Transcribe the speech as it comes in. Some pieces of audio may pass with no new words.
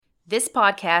This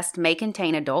podcast may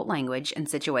contain adult language and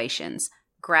situations,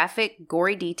 graphic,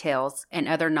 gory details, and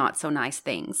other not-so-nice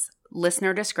things.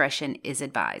 Listener discretion is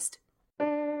advised. I'm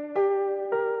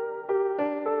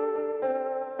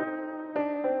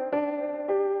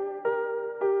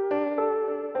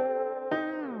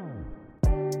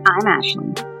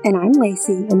Ashley. And I'm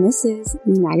Lacey, and this is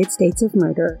United States of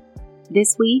Murder.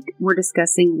 This week, we're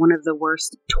discussing one of the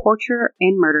worst torture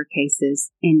and murder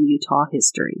cases in Utah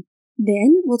history.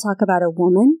 Then we'll talk about a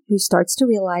woman who starts to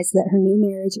realize that her new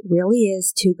marriage really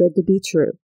is too good to be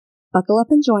true. Buckle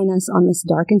up and join us on this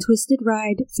dark and twisted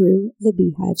ride through the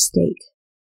Beehive State.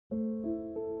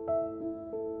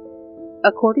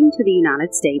 According to the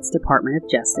United States Department of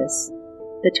Justice,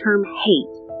 the term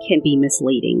hate can be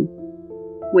misleading.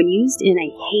 When used in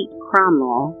a hate crime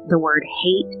law, the word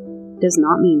hate does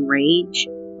not mean rage,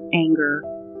 anger,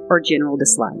 or general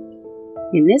dislike.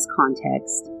 In this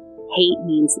context, hate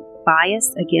means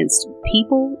bias against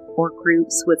people or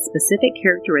groups with specific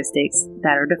characteristics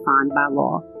that are defined by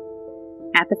law.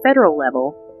 At the federal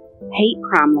level, hate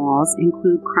crime laws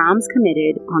include crimes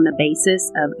committed on the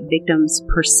basis of victims'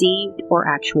 perceived or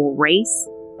actual race,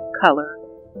 color,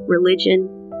 religion,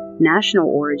 national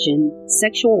origin,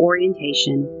 sexual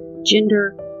orientation,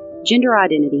 gender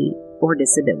identity, or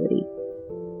disability.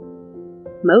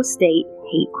 Most state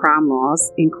hate crime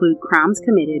laws include crimes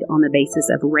committed on the basis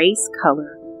of race,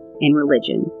 color, and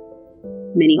religion.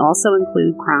 Many also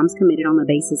include crimes committed on the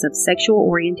basis of sexual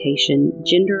orientation,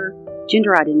 gender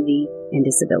identity, and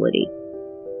disability.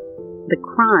 The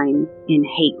crime in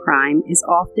hate crime is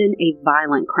often a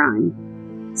violent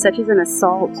crime, such as an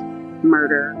assault,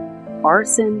 murder,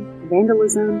 arson,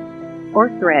 vandalism, or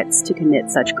threats to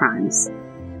commit such crimes.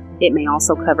 It may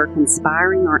also cover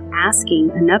conspiring or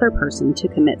asking another person to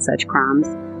commit such crimes,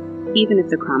 even if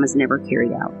the crime is never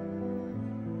carried out.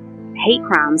 Hate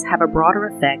crimes have a broader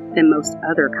effect than most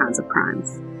other kinds of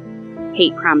crimes.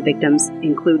 Hate crime victims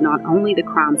include not only the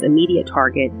crime's immediate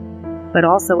target, but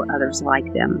also others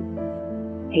like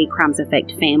them. Hate crimes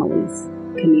affect families,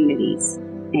 communities,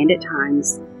 and at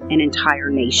times, an entire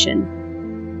nation.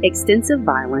 Extensive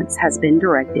violence has been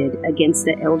directed against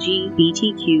the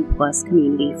LGBTQ+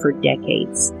 community for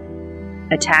decades.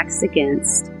 Attacks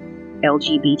against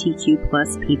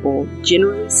LGBTQ+ people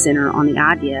generally center on the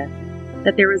idea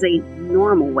that there is a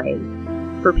normal way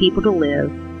for people to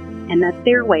live and that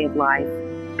their way of life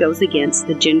goes against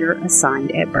the gender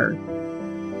assigned at birth.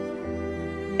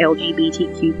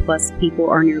 LGBTQ+ people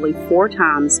are nearly 4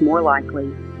 times more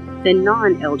likely than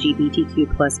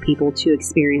non-LGBTQ+ people to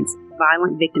experience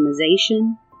violent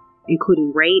victimization,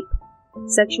 including rape,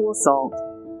 sexual assault,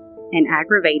 and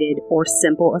aggravated or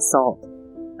simple assault,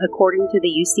 according to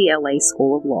the UCLA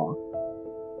School of Law.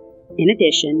 In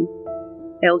addition,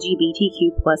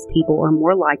 LGBTQ+ people are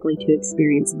more likely to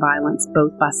experience violence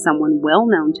both by someone well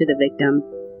known to the victim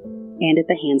and at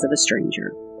the hands of a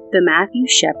stranger. The Matthew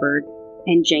Shepard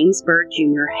and James Byrd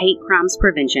Jr. Hate Crimes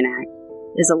Prevention Act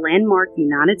is a landmark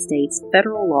United States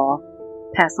federal law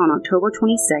passed on October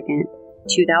 22,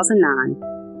 2009,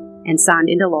 and signed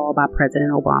into law by President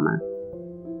Obama.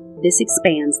 This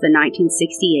expands the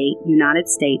 1968 United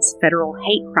States federal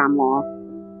hate crime law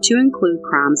to include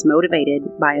crimes motivated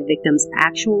by a victim's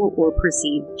actual or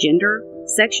perceived gender,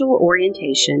 sexual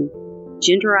orientation,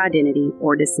 gender identity,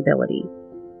 or disability.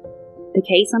 The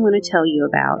case I'm going to tell you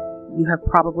about, you have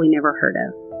probably never heard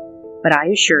of, but I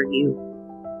assure you,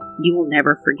 you will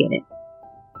never forget it.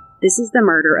 This is the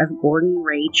murder of Gordon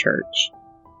Ray Church,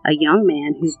 a young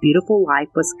man whose beautiful life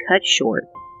was cut short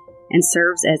and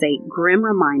serves as a grim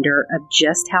reminder of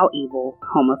just how evil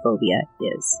homophobia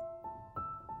is.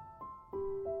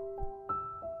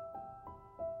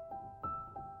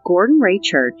 Gordon Ray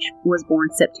Church was born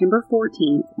September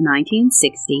 14,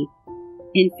 1960,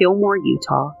 in Fillmore,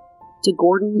 Utah, to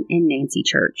Gordon and Nancy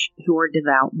Church, who were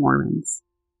devout Mormons.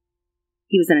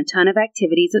 He was in a ton of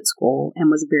activities at school and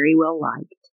was very well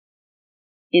liked.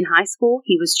 In high school,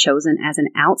 he was chosen as an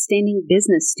outstanding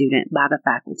business student by the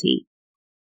faculty.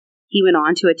 He went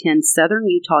on to attend Southern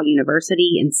Utah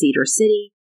University in Cedar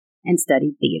City and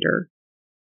studied theater.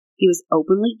 He was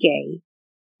openly gay,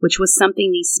 which was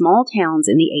something these small towns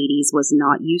in the 80s was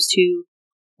not used to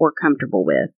or comfortable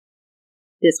with.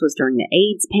 This was during the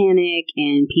AIDS panic,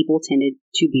 and people tended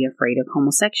to be afraid of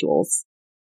homosexuals.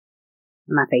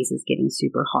 My face is getting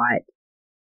super hot.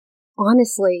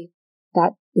 Honestly,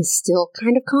 that is still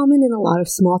kind of common in a lot of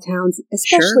small towns,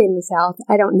 especially in the South.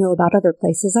 I don't know about other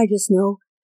places. I just know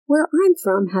where I'm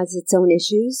from has its own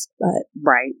issues, but...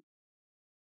 Right.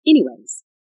 Anyways,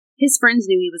 his friends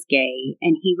knew he was gay,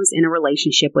 and he was in a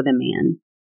relationship with a man.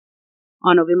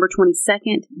 On November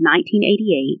 22nd,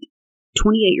 1988,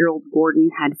 28-year-old Gordon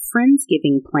had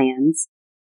Friendsgiving plans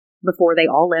before they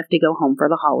all left to go home for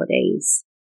the holidays.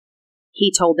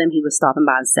 He told them he was stopping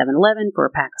by the 7-Eleven for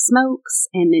a pack of smokes,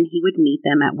 and then he would meet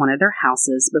them at one of their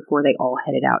houses before they all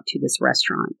headed out to this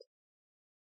restaurant.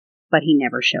 But he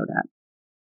never showed up.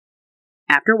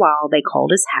 After a while, they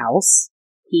called his house.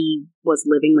 He was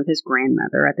living with his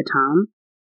grandmother at the time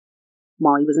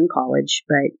while he was in college,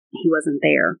 but he wasn't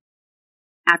there.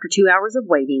 After 2 hours of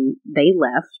waiting, they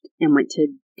left and went to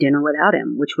dinner without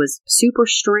him, which was super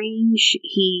strange.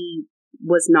 He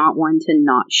was not one to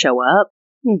not show up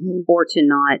or to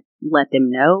not let them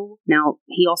know. Now,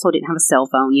 he also didn't have a cell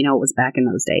phone. You know, it was back in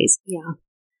those days. Yeah.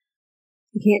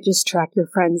 You can't just track your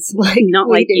friends like not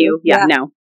we like do. you. Yeah,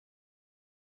 no.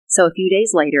 So a few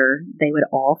days later, they would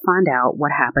all find out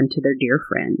what happened to their dear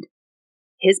friend.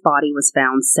 His body was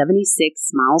found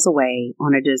 76 miles away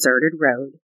on a deserted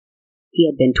road. He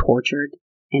had been tortured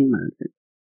and murdered.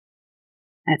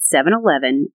 At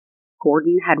 7-Eleven,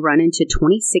 Gordon had run into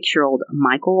 26-year-old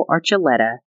Michael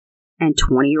Archuleta and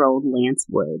 20-year-old Lance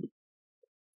Wood.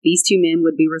 These two men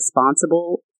would be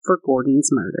responsible for Gordon's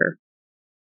murder.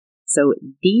 So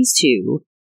these two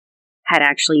had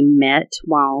actually met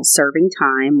while serving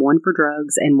time, one for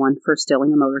drugs and one for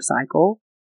stealing a motorcycle.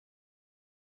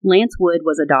 Lance Wood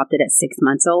was adopted at 6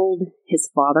 months old.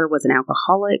 His father was an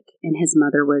alcoholic, and his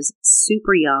mother was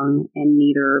super young, and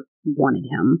neither wanted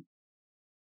him.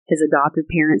 His adopted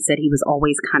parents said he was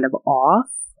always kind of off.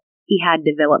 He had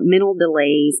developmental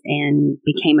delays and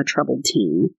became a troubled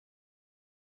teen.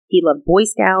 He loved Boy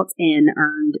Scouts and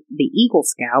earned the Eagle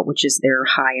Scout, which is their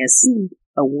highest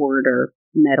award or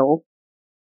medal.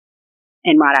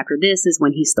 And right after this is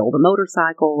when he stole the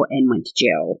motorcycle and went to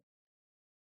jail.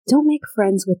 Don't make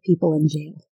friends with people in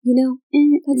jail. You know,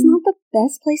 that's not the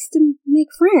best place to make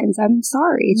friends. I'm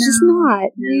sorry. It's just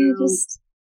not. No.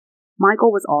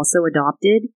 Michael was also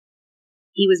adopted.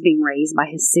 He was being raised by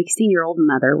his 16-year-old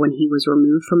mother when he was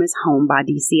removed from his home by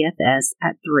DCFS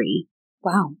at 3.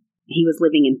 Wow. He was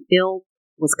living in filth,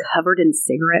 was covered in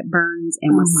cigarette burns,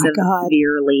 and was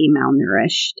severely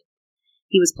malnourished.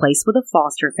 He was placed with a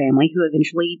foster family who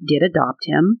eventually did adopt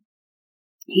him.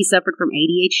 He suffered from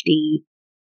ADHD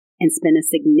and spent a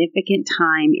significant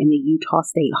time in the Utah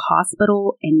State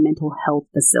Hospital and mental health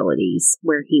facilities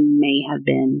where he may have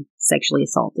been sexually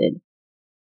assaulted.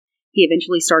 He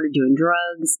eventually started doing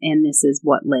drugs, and this is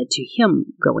what led to him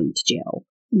going to jail.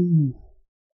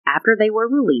 After they were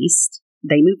released,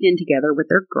 they moved in together with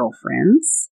their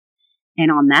girlfriends,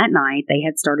 and on that night, they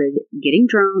had started getting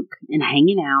drunk and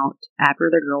hanging out after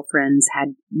their girlfriends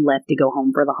had left to go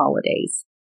home for the holidays.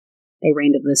 They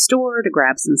ran to the store to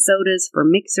grab some sodas for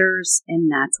mixers, and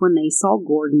that's when they saw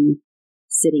Gordon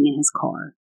sitting in his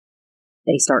car.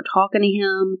 They start talking to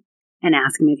him and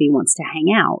ask him if he wants to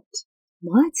hang out.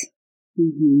 What?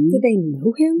 Did they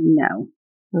know him? No.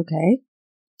 Okay.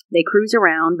 They cruise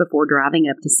around before driving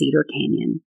up to Cedar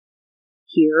Canyon.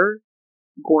 Here,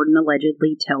 Gordon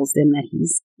allegedly tells them that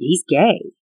he's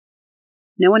gay.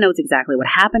 No one knows exactly what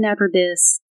happened after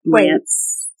this.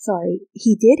 Lance... Sorry,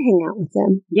 he did hang out with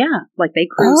them. Yeah, like they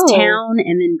cruised town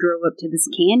and then drove up to this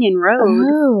canyon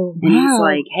road. And he's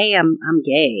like, "Hey, I'm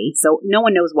gay." So no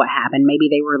one knows what happened. Maybe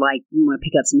they were like, "You want to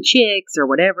pick up some chicks or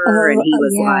whatever," and he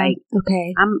was like,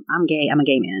 "Okay, I'm gay. I'm a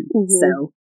gay man."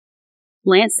 So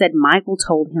Lance said Michael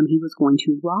told him he was going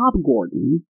to rob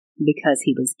Gordon because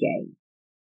he was gay.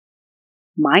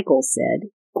 Michael said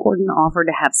Gordon offered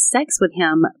to have sex with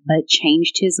him, but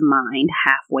changed his mind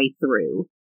halfway through.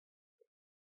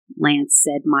 Lance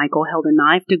said Michael held a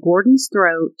knife to Gordon's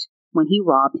throat when he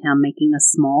robbed him, making a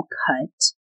small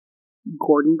cut.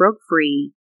 Gordon broke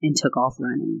free and took off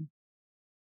running.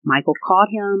 Michael caught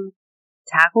him,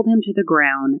 tackled him to the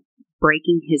ground,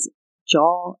 breaking his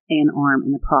jaw and arm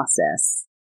in the process.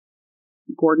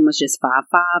 Gordon was just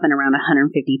 5'5" and around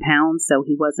 150 pounds, so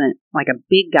he wasn't like a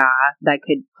big guy that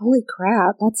could... Holy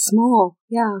crap, that's small.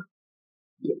 Yeah.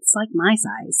 It's like my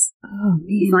size. Oh, man.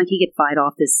 It's like he could fight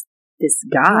off this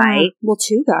guy. Yeah. Well,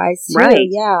 two guys, too. Right.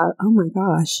 Yeah. Oh, my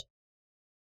gosh.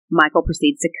 Michael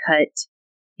proceeds to cut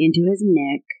into his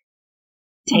neck,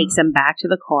 takes him back to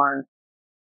the car,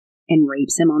 and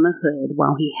rapes him on the hood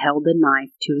while he held the knife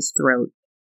to his throat.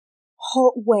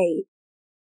 Wait.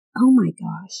 Oh, my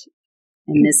gosh.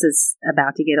 And this is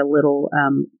about to get a little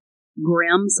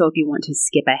grim, so if you want to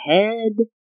skip ahead.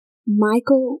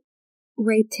 Michael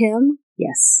raped him?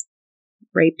 Yes.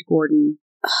 Raped Gordon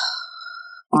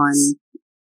on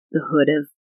the hood of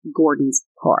Gordon's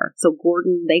car. So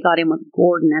Gordon, they got him with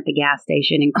Gordon at the gas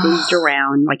station and cruised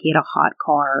around like he had a hot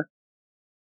car.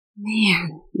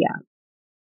 Man. Yeah.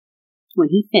 When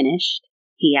he finished,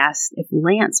 he asked if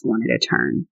Lance wanted a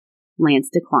turn. Lance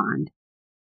declined.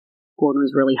 Gordon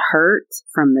was really hurt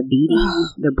from the beating,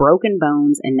 the broken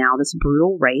bones, and now this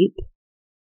brutal rape.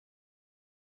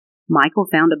 Michael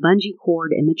found a bungee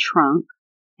cord in the trunk,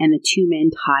 and the two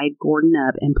men tied Gordon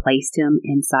up and placed him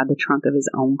inside the trunk of his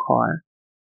own car.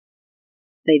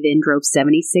 They then drove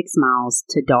 76 miles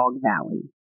to Dog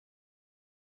Valley.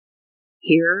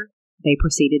 Here, they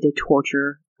proceeded to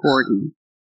torture Gordon.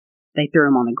 They threw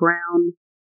him on the ground,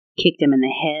 kicked him in the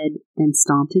head, then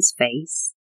stomped his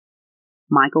face.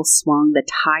 Michael swung the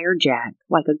tire jack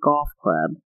like a golf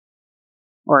club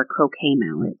or a croquet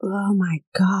mallet. Oh my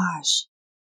gosh.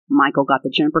 Michael got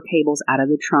the jumper cables out of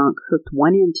the trunk, hooked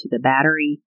one end to the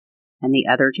battery and the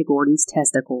other to Gordon's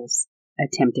testicles,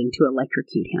 attempting to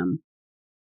electrocute him.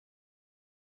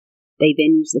 They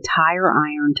then used the tire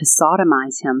iron to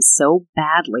sodomize him so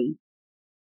badly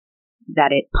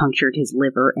that it punctured his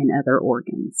liver and other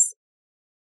organs.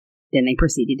 Then they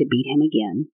proceeded to beat him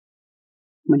again.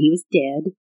 When he was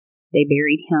dead, they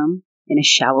buried him in a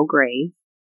shallow grave,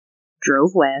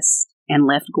 drove west, and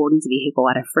left Gordon's vehicle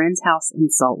at a friend's house in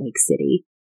Salt Lake City.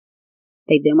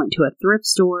 They then went to a thrift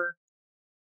store,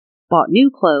 bought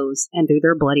new clothes, and threw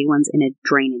their bloody ones in a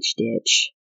drainage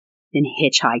ditch, then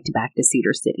hitchhiked back to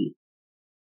Cedar City.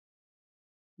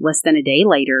 Less than a day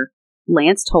later,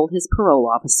 Lance told his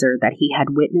parole officer that he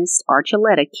had witnessed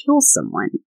Archuleta kill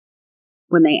someone.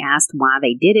 When they asked why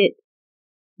they did it,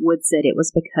 Wood said it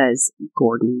was because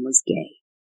Gordon was gay.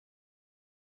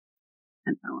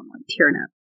 And I'm like tearing up.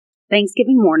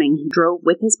 Thanksgiving morning, he drove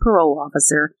with his parole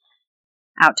officer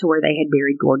out to where they had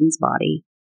buried Gordon's body.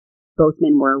 Both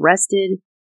men were arrested.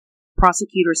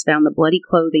 Prosecutors found the bloody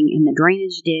clothing in the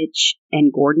drainage ditch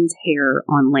and Gordon's hair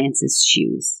on Lance's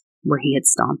shoes, where he had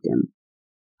stomped him.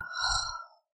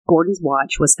 Gordon's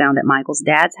watch was found at Michael's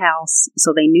dad's house,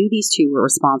 so they knew these two were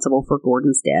responsible for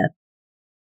Gordon's death.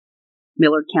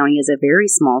 Millard County is a very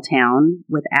small town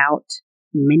without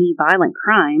many violent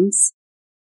crimes.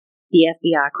 The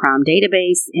FBI crime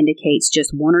database indicates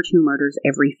just 1 or 2 murders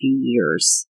every few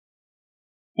years.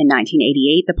 In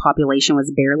 1988, the population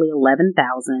was barely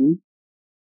 11,000.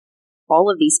 All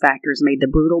of these factors made the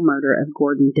brutal murder of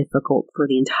Gordon difficult for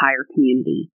the entire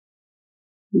community.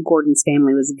 Gordon's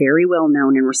family was very well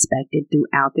known and respected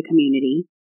throughout the community,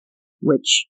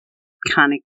 which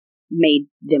kind of made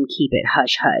them keep it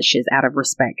hush-hush, is out of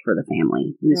respect for the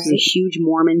family. And this was a huge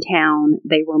Mormon town.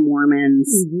 They were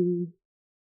Mormons. Mm-hmm.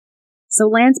 So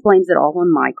Lance blames it all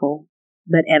on Michael,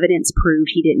 but evidence proved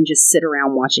he didn't just sit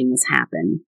around watching this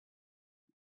happen.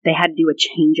 They had to do a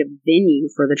change of venue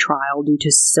for the trial due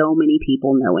to so many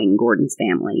people knowing Gordon's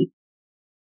family.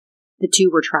 The two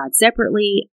were tried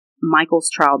separately. Michael's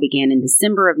trial began in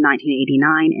December of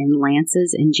 1989 and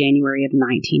Lance's in January of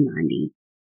 1990.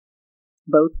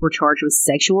 Both were charged with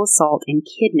sexual assault and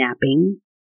kidnapping.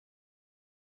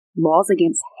 Laws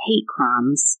against hate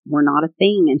crimes were not a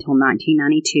thing until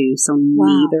 1992, so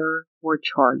neither were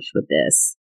charged with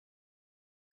this.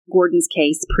 Gordon's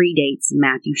case predates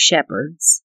Matthew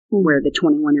Shepard's, where the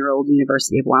 21-year-old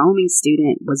University of Wyoming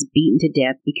student was beaten to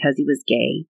death because he was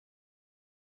gay.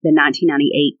 The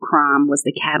 1998 crime was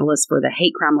the catalyst for the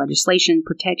hate crime legislation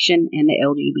protection and the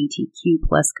LGBTQ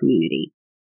plus community.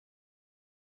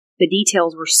 The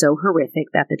details were so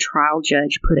horrific that the trial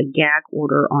judge put a gag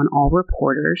order on all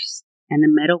reporters, and the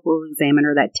medical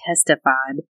examiner that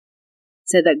testified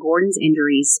said that Gordon's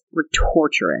injuries were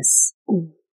torturous.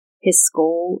 His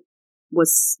skull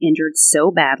was injured so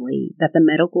badly that the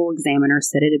medical examiner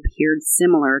said it appeared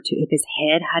similar to if his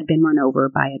head had been run over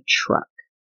by a truck.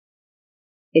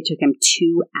 It took him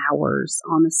 2 hours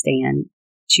on the stand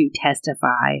to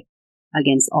testify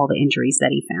against all the injuries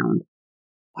that he found.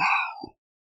 Wow.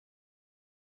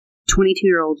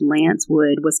 22-year-old Lance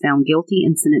Wood was found guilty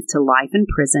and sentenced to life in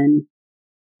prison.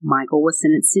 Michael was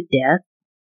sentenced to death.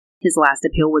 His last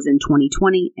appeal was in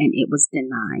 2020, and it was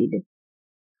denied.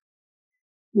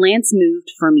 Lance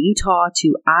moved from Utah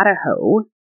to Idaho.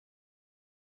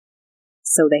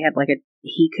 So they had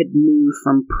he could move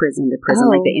from prison to prison,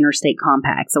 like the interstate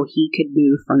compact. So he could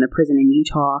move from the prison in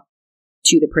Utah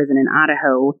to the prison in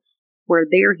Idaho, where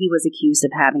there he was accused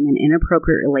of having an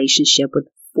inappropriate relationship with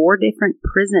 4 different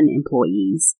prison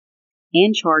employees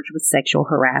and charged with sexual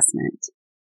harassment.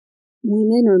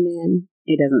 Women or men?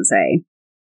 It doesn't say.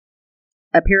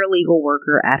 A paralegal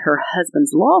worker at her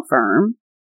husband's law firm,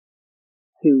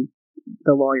 who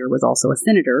the lawyer was also a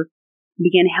senator,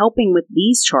 began helping with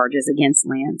these charges against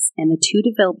Lance, and the two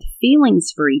developed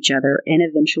feelings for each other, and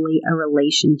eventually a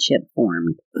relationship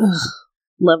formed. Ugh.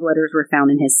 Love letters were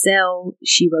found in his cell.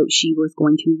 She wrote she was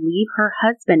going to leave her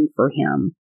husband for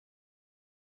him.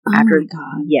 Oh my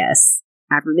God. Yes.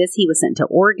 After this, he was sent to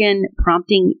Oregon,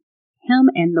 prompting him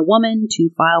and the woman to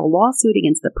file a lawsuit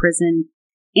against the prison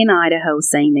in Idaho,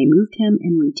 saying they moved him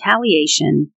in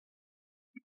retaliation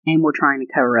and were trying to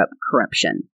cover up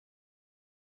corruption.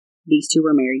 These two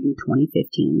were married in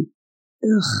 2015.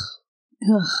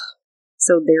 Ugh.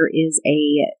 So there is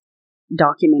a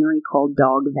documentary called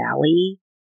Dog Valley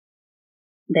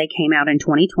that came out in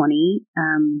 2020,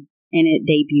 and it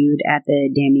debuted at the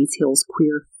Dammies Hills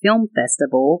Queer Film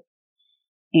Festival,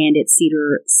 and its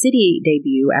Cedar City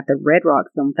debut at the Red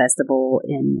Rock Film Festival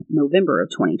in November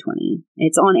of 2020.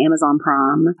 It's on Amazon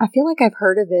Prime. I feel like I've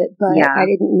heard of it, but I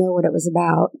didn't know what it was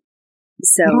about.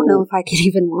 So I don't know if I could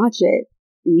even watch it.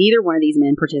 Neither one of these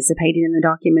men participated in the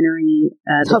documentary.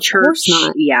 The Of church, course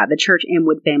not. Yeah, the church and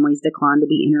Wood families declined to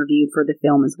be interviewed for the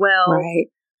film as well.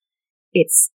 Right.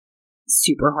 It's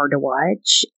super hard to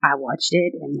watch. I watched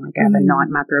it and I have a knot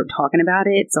in my throat talking about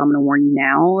it, so I'm going to warn you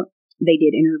now. They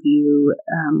did interview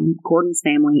Gordon's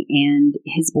family and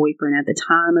his boyfriend at the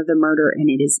time of the murder, and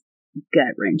it is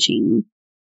gut-wrenching.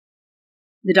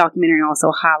 The documentary also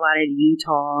highlighted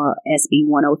Utah SB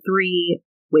 103,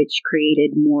 which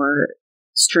created more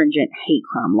stringent hate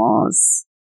crime laws.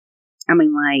 I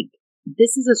mean,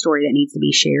 this is a story that needs to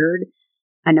be shared.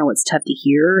 I know it's tough to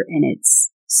hear, and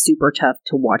it's super tough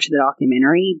to watch the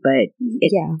documentary, but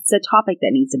it's a topic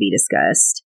that needs to be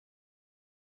discussed.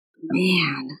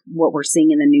 Man, what we're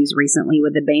seeing in the news recently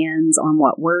with the bans on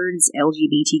what words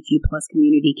LGBTQ plus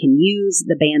community can use,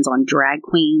 the bans on drag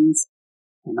queens,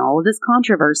 and all of this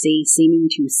controversy seeming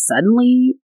to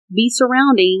suddenly be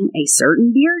surrounding a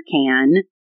certain beer can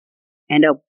and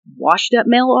a washed up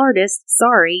male artist.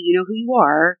 Sorry, you know who you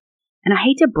are. And I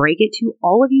hate to break it to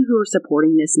all of you who are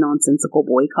supporting this nonsensical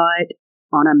boycott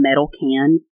on a metal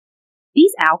can.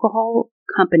 These alcohol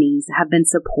companies have been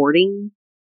supporting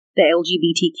the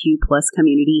LGBTQ plus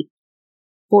community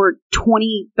for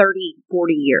 20, 30,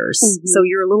 40 years. Mm-hmm. So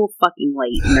you're a little fucking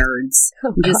late, nerds.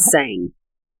 I'm just saying.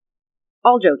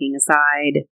 All joking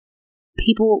aside,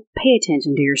 people pay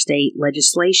attention to your state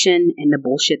legislation and the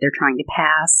bullshit they're trying to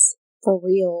pass. For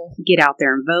real. Get out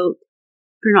there and vote.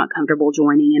 If you're not comfortable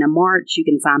joining in a march, you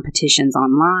can sign petitions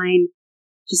online.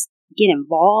 Just get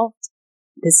involved.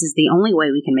 This is the only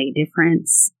way we can make a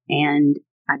difference. And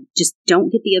I just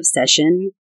don't get the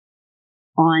obsession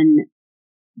on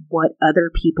what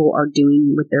other people are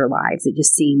doing with their lives. It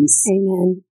just seems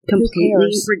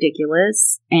completely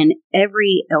ridiculous. And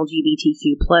every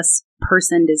LGBTQ plus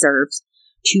person deserves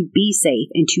to be safe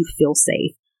and to feel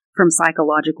safe from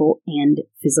psychological and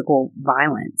physical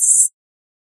violence.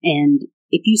 And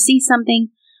if you see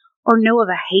something or know of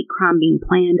a hate crime being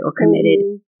planned or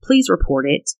committed, please report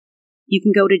it. You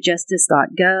can go to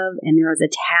justice.gov and there is a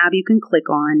tab you can click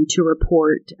on to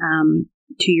report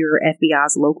to your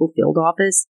FBI's local field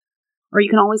office, or you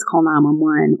can always call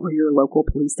 911 or your local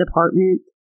police department.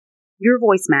 Your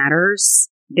voice matters.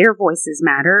 Their voices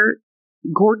matter.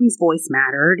 Gordon's voice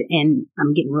mattered, and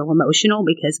I'm getting real emotional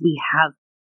because we have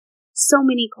so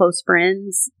many close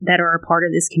friends that are a part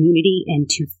of this community, and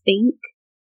to think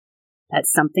that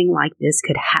something like this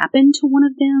could happen to one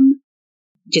of them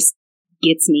just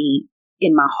gets me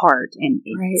in my heart, and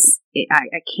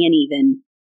I can't even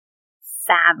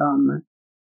fathom.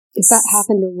 If that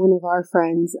happened to one of our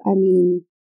friends, I mean...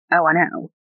 Oh, I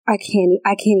know. I can't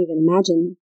even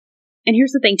imagine. And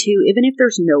here's the thing, too. Even if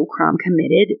there's no crime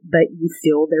committed, but you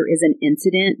feel there is an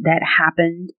incident that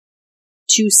happened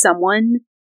to someone,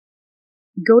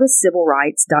 go to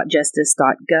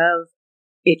civilrights.justice.gov.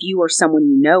 If you or someone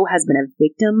you know has been a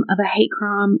victim of a hate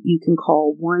crime, you can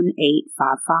call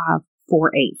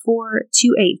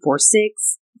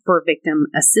 1-855-484-2846 for victim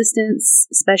assistance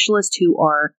specialists who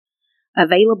are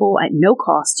available at no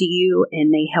cost to you,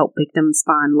 and they help victims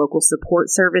find local support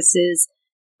services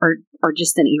or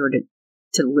just an ear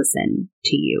to listen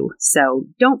to you. So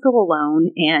don't feel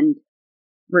alone, and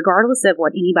regardless of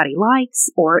what anybody likes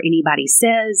or anybody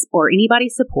says or anybody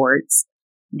supports,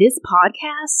 this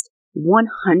podcast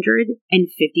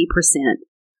 150%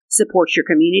 supports your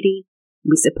community.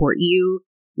 We support you.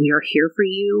 We are here for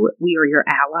you. We are your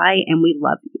ally, and we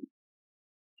love you.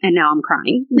 And now I'm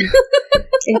crying.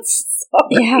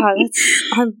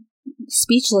 I'm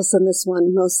speechless on this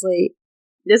one, mostly.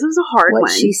 This was a hard one.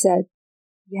 What she said.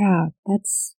 Yeah,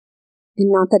 that's,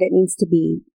 and not that it needs to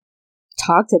be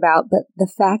talked about, but the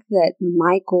fact that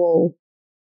Michael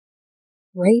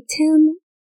raped him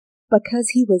because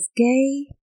he was gay.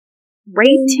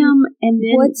 Raped him, and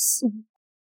then...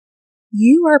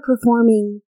 You are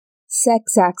performing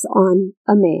sex acts on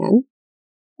a man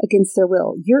against their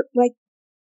will. You're like...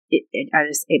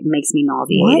 It makes me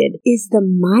nauseated. What is the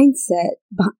mindset?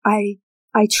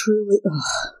 I truly...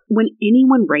 When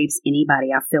anyone rapes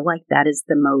anybody, I feel like that is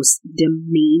the most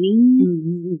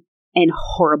demeaning and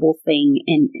horrible thing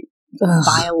and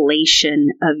violation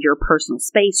of your personal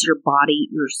space, your body,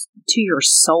 to your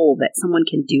soul that someone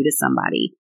can do to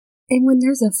somebody. And when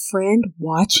there's a friend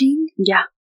watching... Yeah.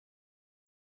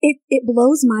 It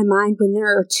blows my mind when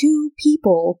there are two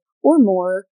people or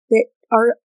more that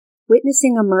are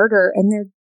witnessing a murder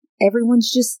and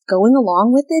everyone's just going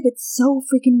along with it. It's so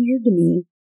freaking weird to me.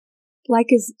 Like,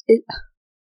 is it...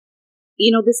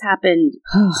 this happened,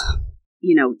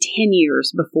 10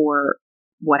 years before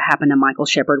what happened to Michael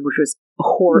Shepard, which was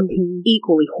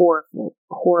equally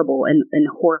horrible and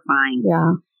horrifying.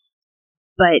 Yeah.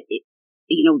 But,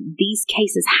 these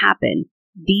cases happen.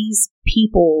 These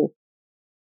people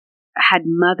had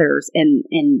mothers and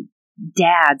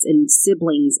dads and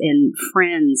siblings and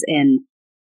friends, and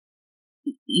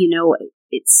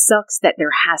it sucks that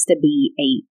there has to be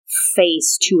a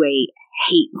face to a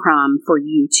hate crime for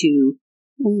you to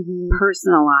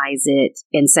personalize it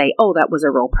and say, oh, that was a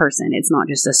real person. It's not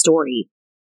just a story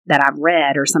that I've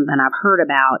read or something I've heard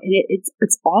about. And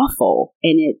it's awful,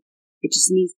 and it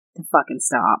just needs to fucking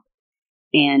stop.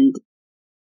 And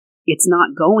it's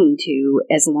not going to,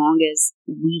 as long as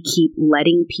we keep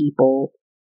letting people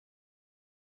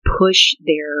push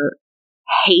their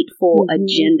hateful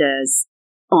agendas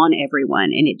on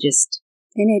everyone. And it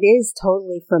is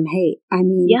totally from hate. I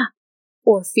mean, yeah.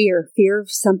 Or fear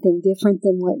of something different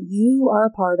than what you are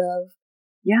a part of.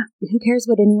 Yeah. Who cares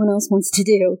what anyone else wants to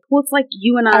do? Well, it's like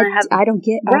you and I have... I don't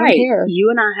care. You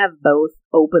and I have both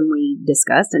openly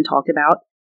discussed and talked about,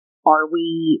 are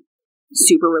we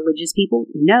super religious people?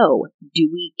 No. Do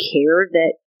we care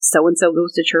that so-and-so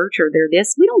goes to church or they're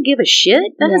this? We don't give a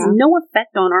shit. That has no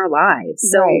effect on our lives.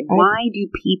 So why do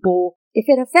people... If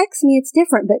it affects me, it's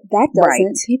different, but that doesn't.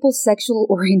 Right. People's sexual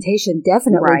orientation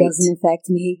definitely doesn't affect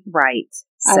me. Right.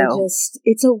 So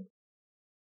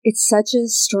it's such a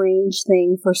strange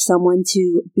thing for someone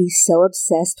to be so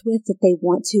obsessed with that they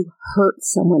want to hurt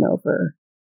someone over.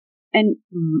 And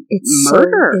it's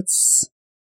murder.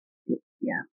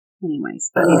 Yeah. Anyways,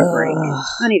 I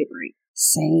need a break.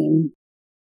 Same.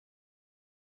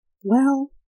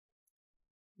 Well,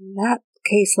 that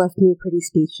case left me pretty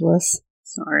speechless.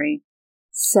 Sorry.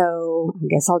 So, I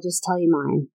guess I'll just tell you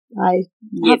mine. I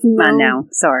have mine now.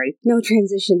 Sorry. No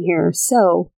transition here.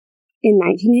 So, in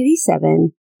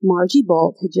 1987, Margie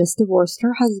Bult had just divorced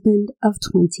her husband of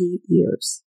 20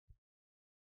 years.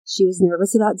 She was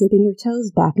nervous about dipping her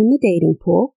toes back in the dating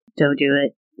pool. Don't do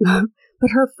it.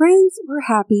 But her friends were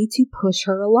happy to push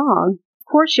her along. Of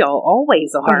course, y'all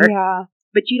always are. Yeah.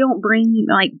 But you don't bring,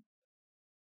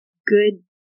 good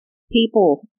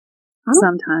people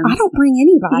sometimes. I don't bring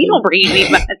anybody. You don't bring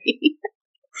anybody.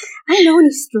 I don't know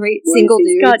any straight single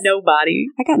dudes. Got nobody.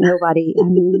 I got nobody. I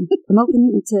mean, I'm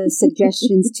open to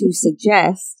suggestions to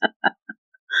suggest.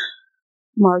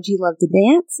 Margie loved to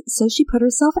dance, so she put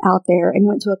herself out there and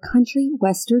went to a country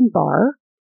western bar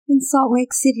in Salt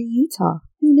Lake City, Utah.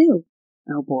 Who knew?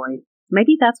 Oh boy.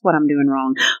 Maybe that's what I'm doing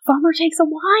wrong. Farmer takes a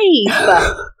wife.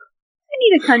 I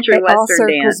need a country western all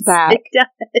circles dance. Back. It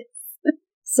does.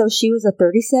 So she was a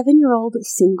 37-year-old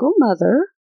single mother,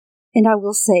 and I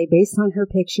will say, based on her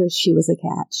pictures, she was a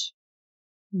catch.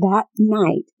 That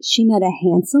night, she met a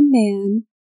handsome man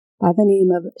by the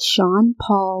name of Sean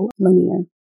Paul Lanier.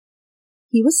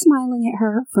 He was smiling at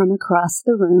her from across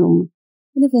the room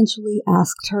and eventually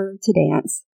asked her to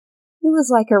dance. It was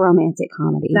like a romantic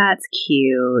comedy. That's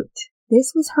cute.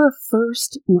 This was her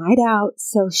first night out,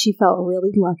 so she felt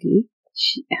really lucky.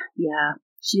 Yeah.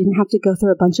 She didn't have to go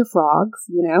through a bunch of frogs,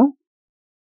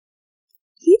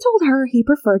 He told her he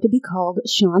preferred to be called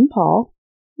Sean Paul,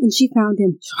 and she found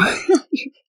him...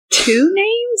 Two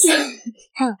names?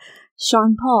 Yeah,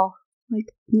 Sean Paul.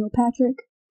 Like Neil Patrick?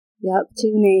 Yep,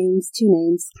 two names.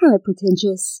 Kind of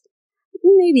pretentious.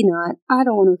 Maybe not. I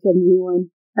don't want to offend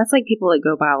anyone. That's like people that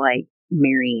go by,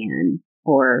 Marianne,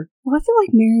 or... Well, I feel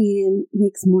like Marianne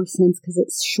makes more sense because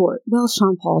it's short. Well,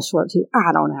 Sean Paul's short, too.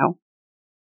 I don't know.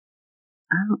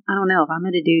 I don't know. If I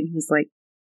met a dude who's like...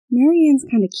 Marianne's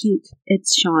kind of cute.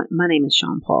 It's Sean. My name is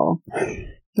Sean Paul.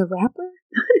 The rapper?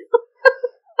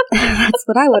 That's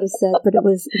what I would have said, but it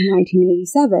was in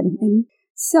 1987. And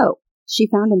so, she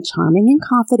found him charming and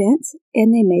confident,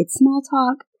 and they made small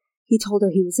talk. He told her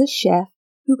he was a chef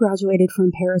who graduated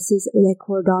from Paris's Le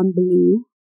Cordon Bleu.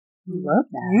 I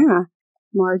love that. Yeah.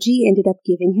 Margie ended up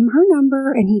giving him her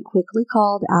number, and he quickly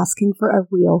called asking for a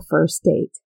real first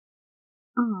date.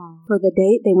 Oh. For the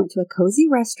date, they went to a cozy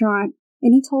restaurant,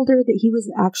 and he told her that he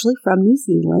was actually from New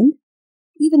Zealand,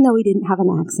 even though he didn't have an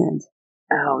accent.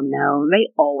 Oh, no.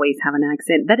 They always have an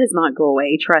accent. That does not go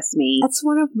away. Trust me.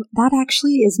 That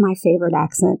actually is my favorite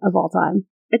accent of all time.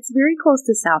 It's very close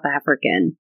to South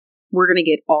African. We're going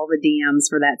to get all the DMs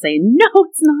for that saying, no,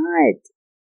 it's not.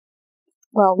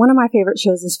 Well, one of my favorite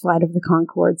shows is Flight of the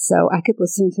Conchords, so I could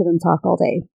listen to them talk all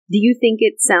day. Do you think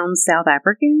it sounds South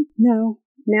African? No.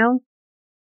 No?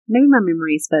 Maybe my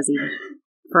memory is fuzzy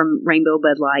from Rainbow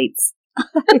Bud Lights.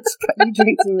 You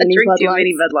drink too many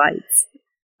Bud Lights.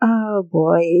 Oh,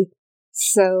 boy.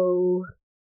 So,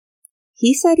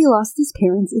 he said he lost his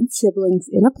parents and siblings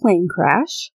in a plane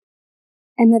crash,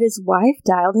 and that his wife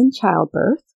died in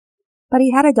childbirth, but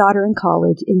he had a daughter in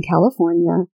college in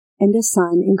California and a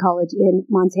son in college in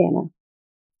Montana.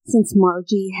 Since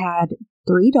Margie had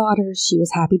 3 daughters, she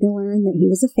was happy to learn that he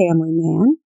was a family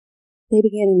man. They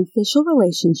began an official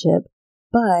relationship,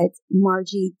 but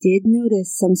Margie did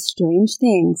notice some strange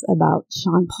things about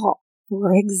Sean Paul.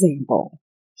 For example,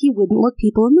 he wouldn't look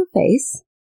people in the face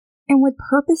and would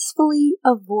purposefully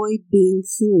avoid being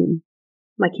seen.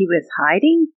 Like he was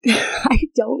hiding? I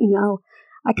don't know.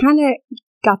 I kind of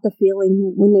got the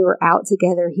feeling when they were out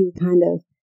together, he would kind of,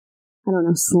 I don't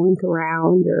know, slink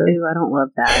around or... Ooh, I don't love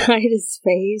that. Hide his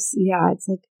face. Yeah, it's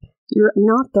like, you're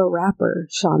not the rapper,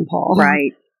 Sean Paul.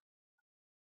 Right.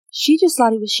 She just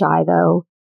thought he was shy, though.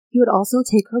 He would also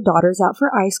take her daughters out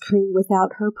for ice cream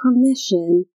without her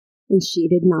permission, and she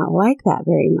did not like that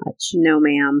very much. No,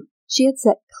 ma'am. She had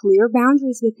set clear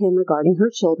boundaries with him regarding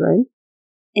her children,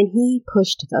 and he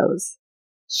pushed those.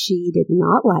 She did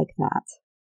not like that.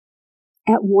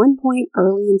 At one point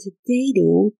early into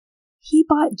dating, he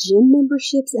bought gym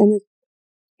memberships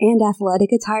and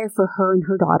athletic attire for her and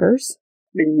her daughters.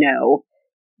 No.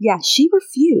 Yeah, she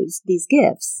refused these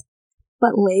gifts,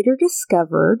 but later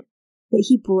discovered that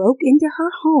he broke into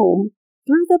her home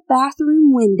through the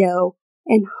bathroom window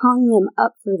and hung them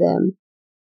up for them.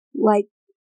 Like,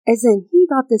 as in, he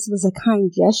thought this was a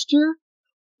kind gesture.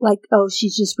 Like, oh,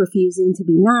 she's just refusing to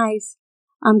be nice.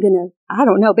 I'm gonna, I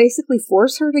don't know, basically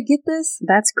force her to get this.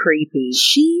 That's creepy.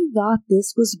 She thought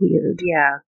this was weird.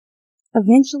 Yeah.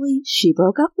 Eventually, she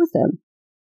broke up with him.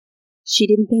 She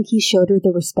didn't think he showed her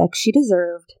the respect she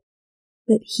deserved,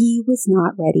 but he was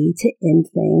not ready to end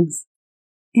things,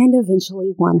 and eventually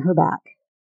won her back.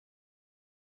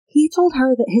 He told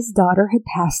her that his daughter had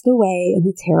passed away in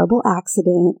a terrible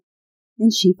accident,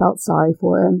 and she felt sorry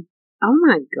for him. Oh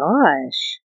my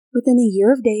gosh. Within a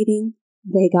year of dating,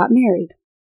 they got married.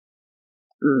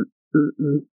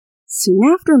 Soon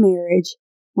after marriage,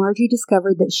 Margie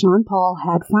discovered that Sean Paul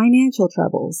had financial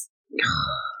troubles.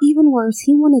 Even worse,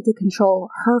 he wanted to control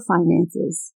her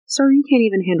finances. Sir, you can't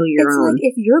even handle your own. It's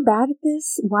like, if you're bad at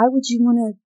this, why would you want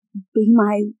to be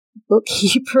my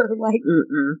bookkeeper? Like,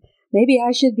 maybe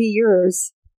I should be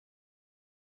yours.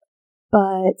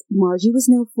 But Margie was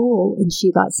no fool, and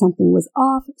she thought something was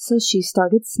off, so she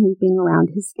started snooping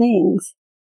around his things.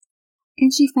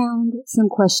 And she found some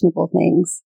questionable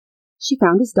things. She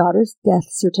found his daughter's death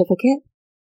certificate,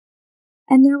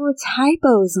 and there were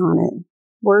typos on it.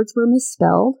 Words were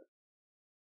misspelled.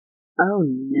 Oh,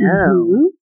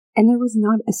 no. And there was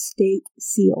not a state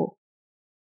seal.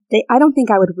 I don't think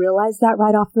I would realize that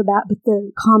right off the bat, but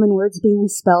the common words being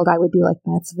misspelled, I would be like,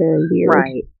 that's very weird.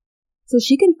 Right. So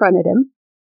she confronted him,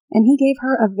 and he gave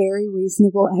her a very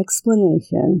reasonable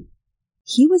explanation.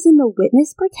 He was in the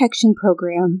witness protection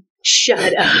program.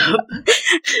 Shut up.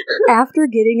 After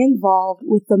getting involved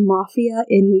with the mafia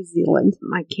in New Zealand.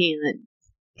 I can't.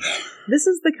 This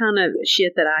is the kind of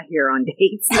shit that I hear on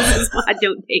dates. This is why I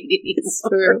don't date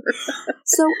anymore.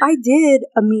 So I did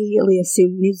immediately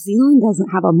assume New Zealand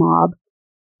doesn't have a mob,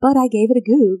 but I gave it a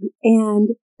Goog,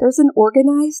 and there's an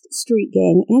organized street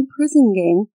gang and prison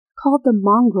gang called the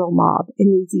Mongrel Mob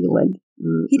in New Zealand.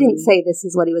 He didn't say this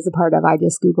is what he was a part of. I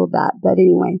just Googled that. But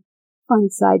anyway, fun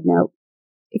side note.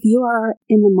 If you are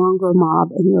in the Mongrel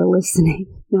Mob and you're listening,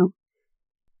 no.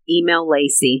 Email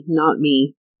Lacey, not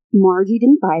me. Margie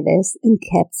didn't buy this and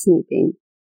kept snooping.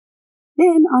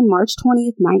 Then, on March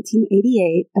 20th,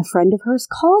 1988, a friend of hers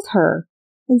called her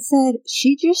and said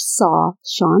she just saw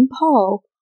Sean Paul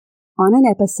on an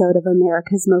episode of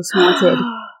America's Most Wanted.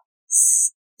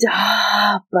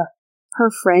 Stop!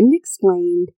 Her friend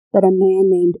explained that a man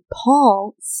named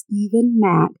Paul Stephen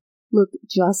Mack looked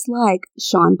just like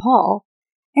Sean Paul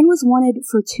and was wanted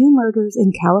for 2 murders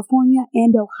in California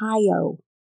and Ohio.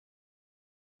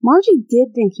 Margie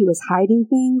did think he was hiding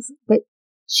things, but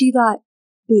she thought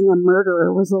being a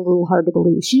murderer was a little hard to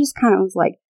believe. She just kind of was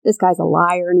like, this guy's a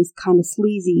liar and he's kind of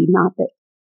sleazy, not that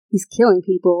he's killing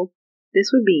people. This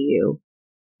would be you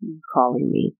calling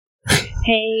me.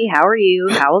 Hey, how are you?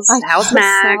 How's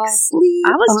Max?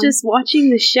 I was just watching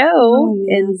the show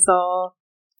and saw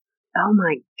Oh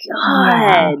my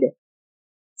God. Yeah.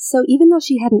 So even though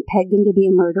she hadn't pegged him to be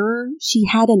a murderer, she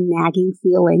had a nagging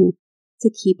feeling to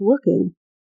keep looking.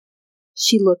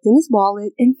 She looked in his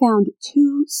wallet and found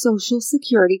 2 Social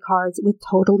Security cards with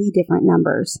totally different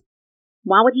numbers.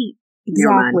 Why would he?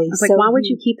 Exactly. I was like, why would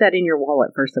you keep that in your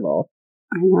wallet, first of all?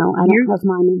 I know. I don't have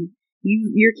mine in.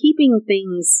 You're keeping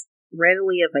things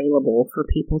readily available for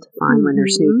people to find when they're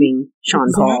snooping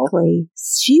Sean Paul. Exactly.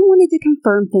 She wanted to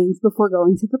confirm things before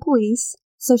going to the police,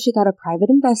 so she got a private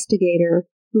investigator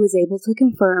who was able to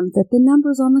confirm that the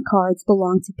numbers on the cards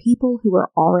belonged to people who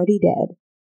were already dead.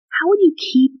 How would you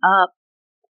keep up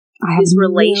his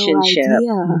relationship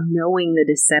knowing the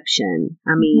deception?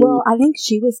 I mean... Well, I think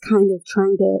she was kind of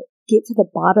trying to get to the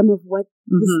bottom of what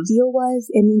his deal was,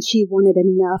 and then she wanted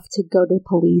enough to go to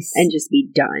police. And just be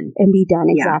done. And be done,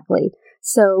 exactly.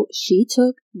 So she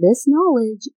took this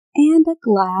knowledge and a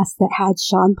glass that had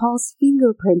Sean Paul's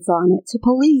fingerprints on it to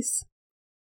police.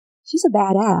 She's a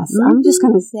badass. I'm just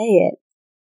going to say it.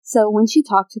 So when she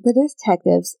talked to the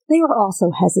detectives, they were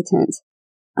also hesitant.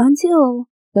 Until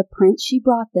the prints she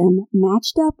brought them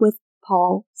matched up with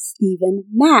Paul Stephen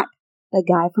Mack, the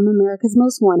guy from America's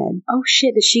Most Wanted. Oh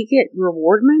shit, did she get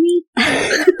reward money?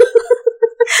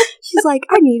 She's like,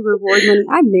 I need reward money.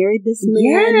 I married this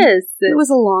man. Yes. It was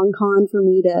a long con for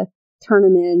me to turn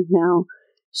him in. No,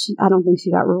 I don't think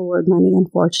she got reward money,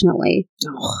 unfortunately.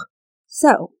 Ugh.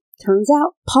 So, turns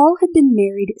out Paul had been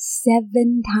married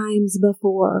 7 times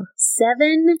before.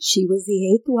 7? She was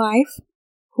the 8th wife.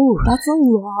 Whew, that's a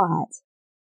lot.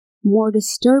 More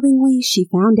disturbingly, she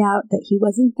found out that he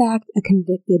was in fact a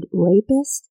convicted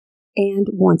rapist and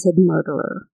wanted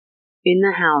murderer. In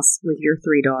the house with your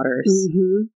 3 daughters.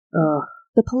 Ugh.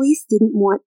 The police didn't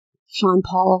want Sean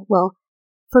Paul. Well,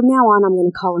 from now on, I'm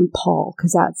going to call him Paul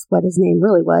because that's what his name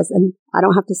really was, and I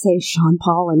don't have to say Sean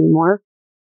Paul anymore.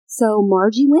 So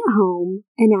Margie went home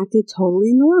and acted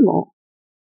totally normal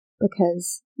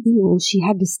because, she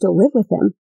had to still live with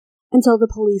him until the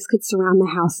police could surround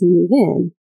the house and move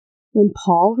in. When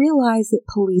Paul realized that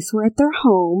police were at their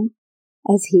home,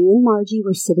 as he and Margie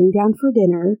were sitting down for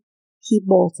dinner, he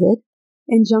bolted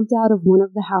and jumped out of one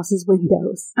of the house's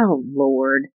windows. Oh,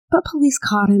 Lord. But police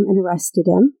caught him and arrested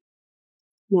him.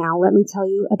 Now, let me tell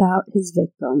you about his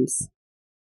victims.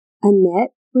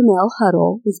 Annette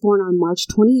Huddle was born on March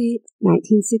 28,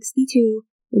 1962,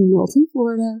 in Milton,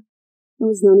 Florida, and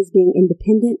was known as being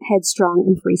independent, headstrong,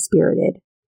 and free-spirited.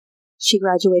 She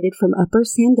graduated from Upper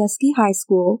Sandusky High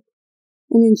School,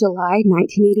 and in July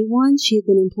 1981, she had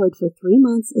been employed for 3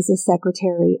 months as a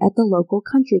secretary at the local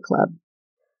country club.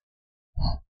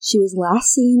 She was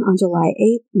last seen on July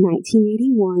 8,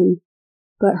 1981,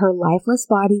 but her lifeless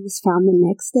body was found the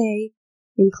next day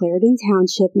in Clarendon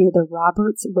Township near the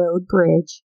Roberts Road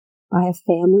Bridge by a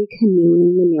family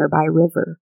canoeing the nearby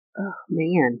river. Oh,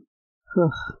 man.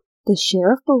 The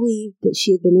sheriff believed that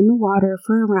she had been in the water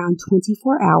for around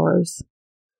 24 hours.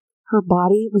 Her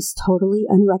body was totally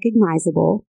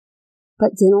unrecognizable,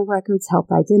 but dental records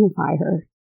helped identify her.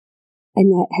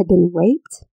 Annette had been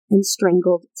raped and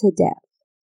strangled to death.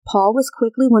 Paul was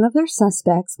quickly one of their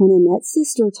suspects when Annette's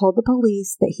sister told the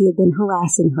police that he had been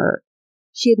harassing her.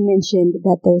 She had mentioned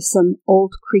that there's some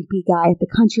old creepy guy at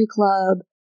the country club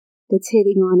that's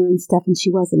hitting on her and stuff, and she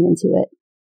wasn't into it.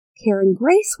 Karen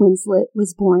Grace Winslett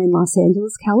was born in Los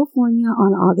Angeles, California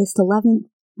on August 11,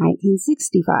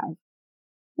 1965.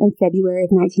 In February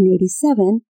of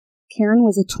 1987, Karen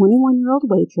was a 21-year-old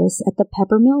waitress at the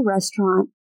Peppermill restaurant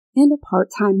and a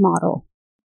part-time model.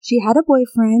 She had a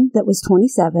boyfriend that was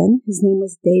 27. His name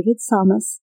was David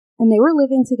Samas, and they were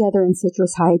living together in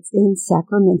Citrus Heights in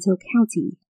Sacramento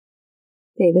County.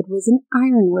 David was an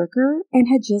iron worker and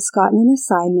had just gotten an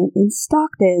assignment in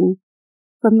Stockton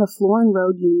from the Floor and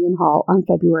Road Union Hall on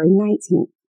February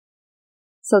 19th.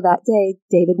 So that day,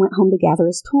 David went home to gather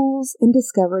his tools and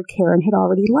discovered Karen had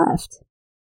already left.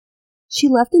 She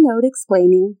left a note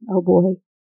explaining, oh boy,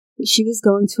 that she was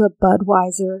going to a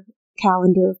Budweiser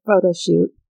calendar photo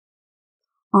shoot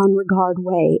on Regard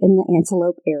Way in the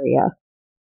Antelope area.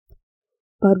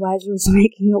 Budweiser was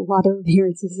making a lot of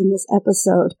appearances in this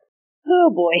episode.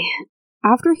 Oh boy.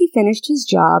 After he finished his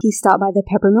job, he stopped by the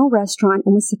Peppermill restaurant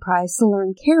and was surprised to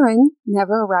learn Karen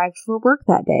never arrived for work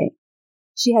that day.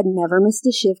 She had never missed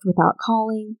a shift without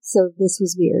calling, so this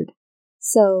was weird.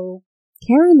 So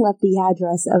Karen left the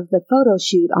address of the photo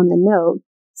shoot on the note,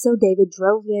 so David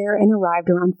drove there and arrived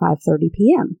around 5:30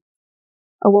 p.m.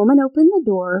 A woman opened the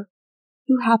door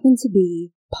who happened to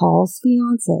be Paul's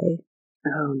fiancé.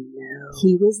 Oh, no.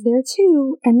 He was there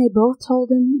too, and they both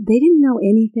told him they didn't know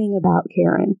anything about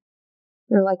Karen.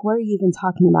 They're like, what are you even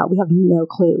talking about? We have no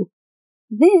clue.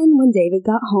 Then, when David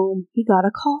got home, he got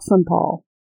a call from Paul.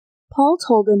 Paul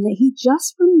told him that he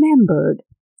just remembered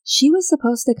she was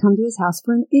supposed to come to his house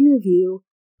for an interview,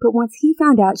 but once he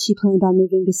found out she planned on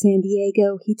moving to San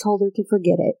Diego, he told her to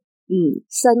forget it.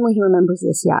 Suddenly he remembers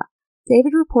this,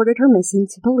 David reported her missing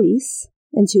to police,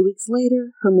 and 2 weeks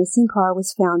later, her missing car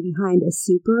was found behind a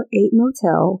Super 8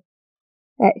 motel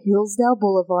at Hillsdale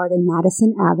Boulevard and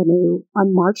Madison Avenue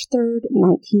on March 3rd,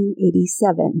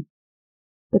 1987.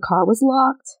 The car was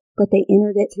locked, but they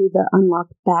entered it through the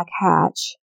unlocked back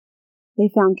hatch. They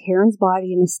found Karen's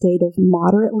body in a state of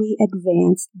moderately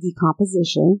advanced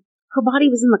decomposition. Her body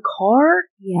was in the car?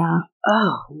 Yeah.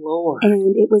 Oh, Lord.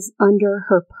 And it was under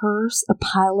her purse, a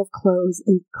pile of clothes,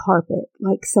 and carpet,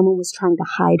 like someone was trying to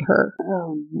hide her.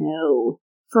 Oh, no.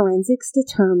 Forensics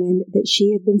determined that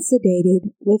she had been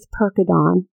sedated with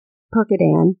Percodan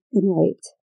and raped.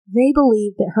 They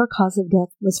believed that her cause of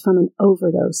death was from an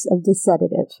overdose of the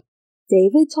sedative.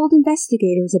 David told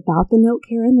investigators about the note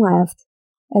Karen left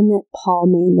and that Paul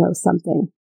may know something.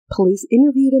 Police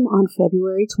interviewed him on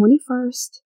February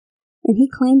 21st, and he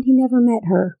claimed he never met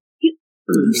her.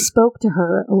 You spoke to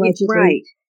her, allegedly. Right.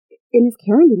 And if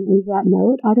Karen didn't leave that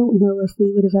note, I don't know if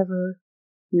we would have ever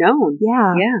known.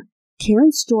 Yeah.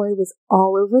 Karen's story was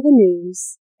all over the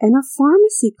news, and a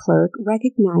pharmacy clerk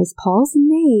recognized Paul's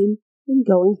name when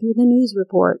going through the news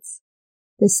reports.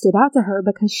 This stood out to her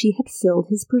because she had filled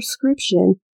his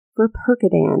prescription for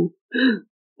Percodan.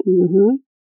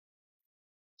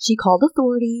 She called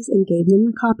authorities and gave them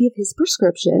a copy of his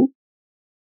prescription.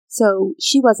 So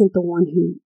she wasn't the one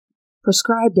who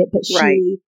prescribed it, but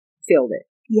she filled it.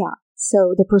 Yeah.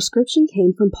 So the prescription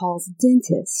came from Paul's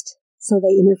dentist. So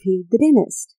they interviewed the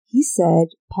dentist. He said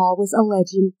Paul was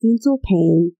alleging dental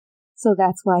pain, so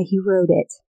that's why he wrote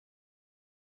it.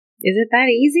 Is it that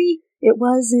easy? It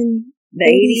was in the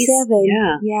 87.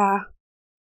 80s? Yeah.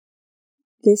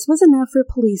 This was enough for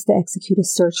police to execute a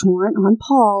search warrant on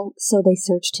Paul, so they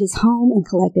searched his home and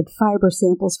collected fiber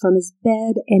samples from his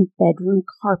bed and bedroom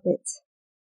carpet.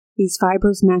 These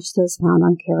fibers matched those found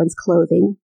on Karen's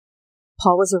clothing.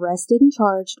 Paul was arrested and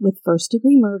charged with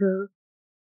first-degree murder.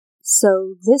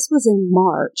 So this was in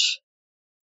March,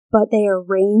 but they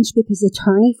arranged with his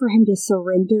attorney for him to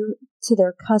surrender to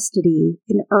their custody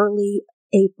in early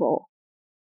April,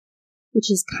 which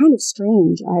is kind of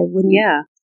strange. I wouldn't. Yeah.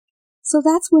 So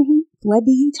that's when he fled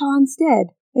to Utah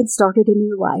instead and started a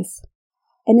new life.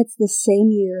 And it's the same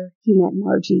year he met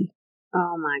Margie.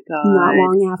 Oh my God. Not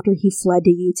long after he fled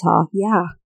to Utah. Yeah.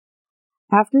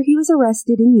 After he was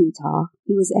arrested in Utah,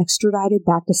 he was extradited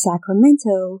back to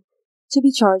Sacramento to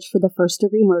be charged for the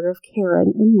first-degree murder of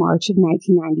Karen in March of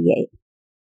 1998.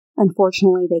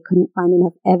 Unfortunately, they couldn't find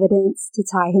enough evidence to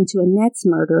tie him to Annette's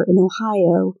murder in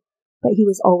Ohio, but he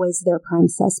was always their prime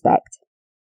suspect.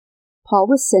 Paul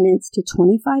was sentenced to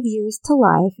 25 years to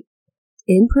life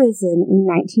in prison in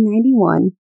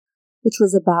 1991, which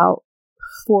was about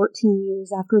 14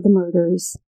 years after the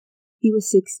murders. He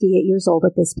was 68 years old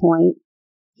at this point.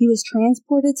 He was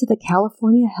transported to the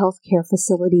California Healthcare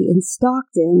Facility in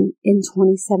Stockton in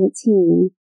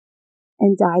 2017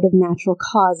 and died of natural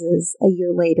causes a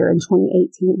year later in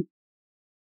 2018.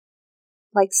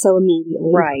 Like, so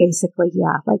immediately. Right. Basically,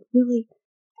 yeah. Like, really.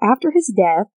 After his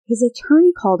death, his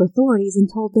attorney called authorities and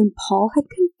told them Paul had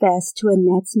confessed to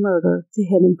Annette's murder to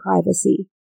him in privacy.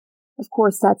 Of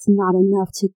course, that's not enough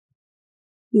to,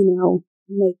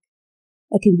 make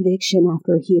a conviction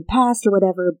after he had passed or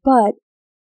whatever, but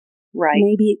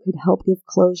maybe it could help give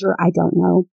closure. I don't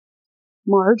know.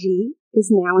 Margie is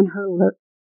now in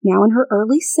her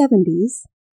early 70s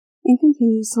and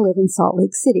continues to live in Salt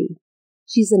Lake City.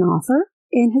 She's an author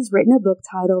and has written a book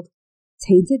titled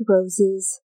Tainted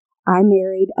Roses, I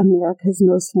Married America's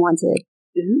Most Wanted.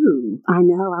 Ooh. I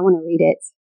know, I want to read it.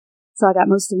 So I got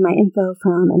most of my info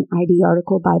from an ID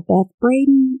article by Beth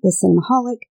Braden, the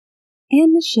Cinemaholic,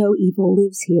 and the show Evil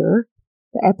Lives Here.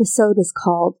 The episode is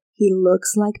called He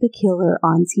Looks Like the Killer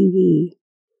on TV.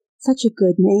 Such a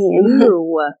good name.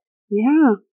 Ooh.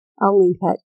 Yeah. I'll link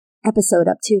that episode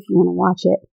up too if you want to watch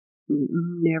it.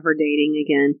 Never dating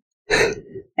again.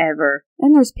 Ever.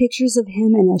 And there's pictures of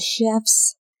him in a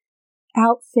chef's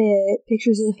outfit,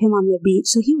 pictures of him on the beach.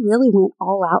 So he really went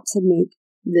all out to make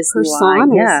this personas.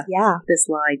 lie. Yeah. This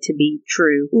lie to be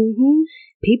true. Mm-hmm.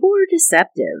 People are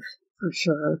deceptive. For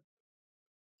sure.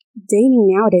 Dating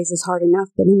nowadays is hard enough,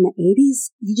 but in the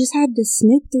 80s, you just had to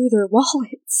snoop through their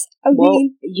wallets. I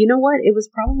mean, you know what? It was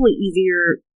probably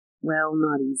easier. Well,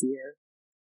 not easier.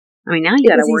 I mean, now you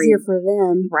got to worry. It was easier for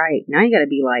them. Right. Now you got to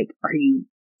be like, are you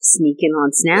sneaking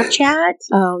on Snapchat?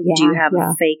 Oh, yeah. Do you have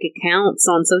fake accounts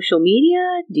on social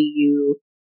media? Do you,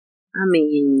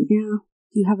 Yeah.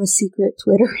 Do you have a secret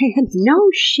Twitter handle? No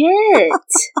shit.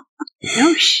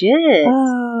 No shit.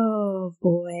 Oh,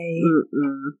 boy.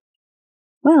 Mm-mm.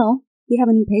 Well, we have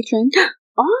a new patron.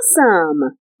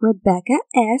 Awesome. Rebecca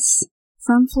S.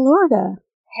 from Florida.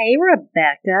 Hey,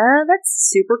 Rebecca. That's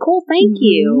super cool. Thank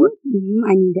you.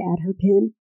 I need to add her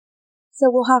pin. So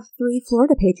we'll have 3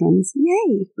 Florida patrons.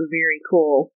 Yay. Very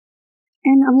cool.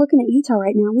 And I'm looking at Utah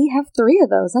right now. We have 3 of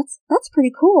those. That's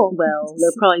pretty cool. Well,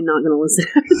 they're probably not going to listen.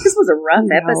 This was a rough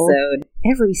episode.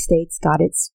 Every state's got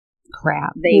its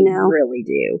crap. They really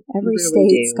do. Every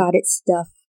state's got its stuff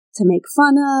to make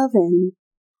fun of. And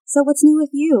so what's new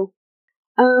with you?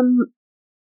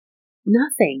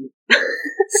 Nothing.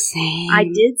 Same. I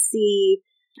did see,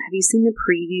 have you seen the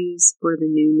previews for the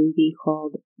new movie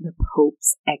called The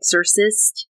Pope's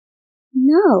Exorcist?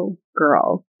 No.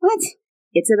 Girl. What?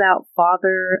 It's about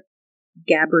Father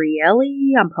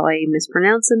Gabrielli. I'm probably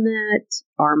mispronouncing that.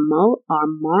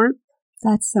 Armand?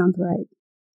 That sounds right.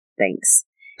 Thanks.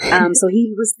 So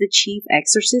he was the chief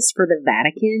exorcist for the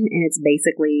Vatican, and it's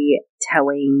basically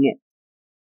telling...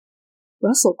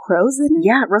 Russell Crowe's in it?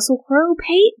 Yeah, Russell Crowe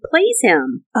plays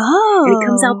him. Oh. And it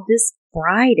comes out this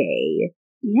Friday.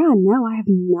 Yeah, no, I have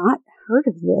not heard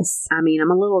of this. I mean,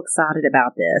 I'm a little excited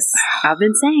about this. I've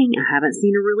been saying I haven't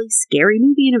seen a really scary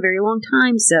movie in a very long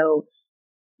time, so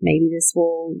maybe this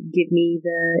will give me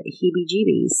the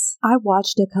heebie-jeebies. I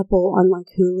watched a couple on like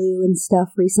Hulu and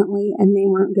stuff recently, and they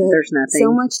weren't good. There's nothing.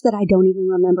 So much that I don't even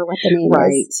remember what the name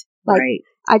is. Right.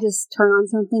 I just turn on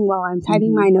something while I'm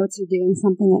typing my notes or doing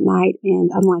something at night,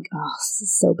 and I'm like, oh, this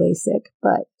is so basic.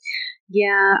 But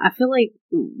yeah, I feel like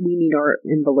we need our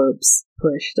envelopes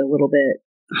pushed a little bit.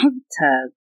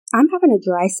 I'm having a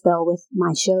dry spell with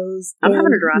my shows. I'm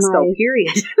having a dry spell,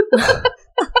 period.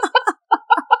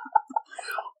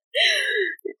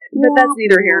 But that's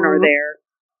neither here nor there.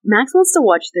 Max wants to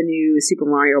watch the new Super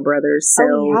Mario Brothers, so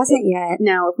he hasn't yet.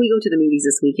 Now, if we go to the movies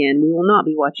this weekend, we will not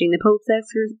be watching The Pope's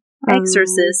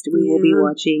Exorcist. We will be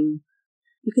watching...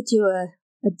 You could do a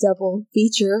double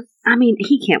feature. I mean,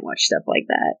 he can't watch stuff like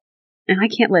that. And I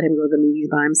can't let him go to the movies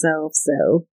by himself,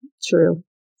 so... True.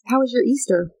 How was your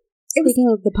Easter? Speaking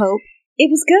of the Pope.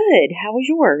 It was good. How was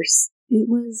yours? It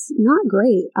was not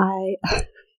great.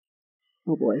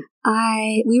 Oh boy.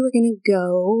 We were going to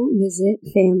go visit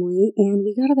family, and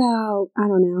we got about, I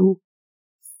don't know,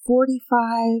 it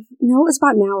was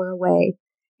about an hour away.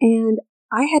 And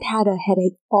I had a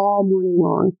headache all morning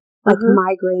long, like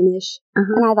migraine-ish,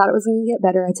 and I thought it was going to get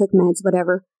better. I took meds,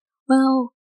 whatever.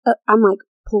 Well, I'm like,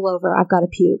 pull over, I've got to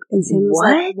puke. And Sam was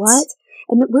like, what?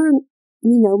 And we're in,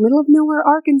 middle of nowhere,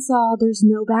 Arkansas. There's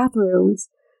no bathrooms.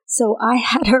 So I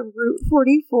had a Route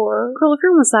 44. Girl, if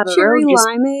you're on the side of the road, just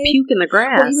puke in the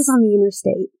grass. Well, he was on the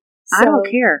interstate. I don't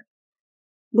care.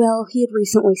 Well, he had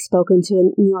recently spoken to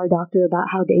an ER doctor about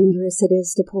how dangerous it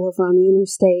is to pull over on the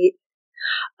interstate.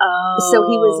 Oh. So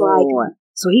he was like...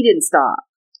 So he didn't stop?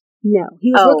 No.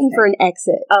 He was looking for an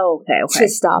exit. Oh, okay. To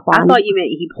stop on. I thought you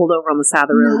meant he pulled over on the side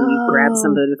of the road and you grabbed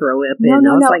something to throw up in.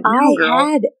 No.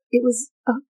 Girl. It was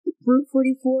a Route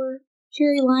 44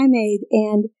 cherry limeade,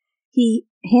 and he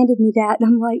handed me that, and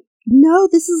I'm like, no,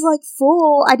 this is like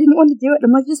full. I didn't want to do it.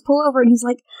 I'm like, just pull over. And he's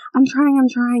like, I'm trying.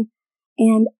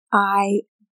 And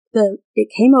it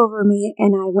came over me,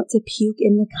 and I went to puke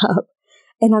in the cup.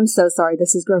 And I'm so sorry,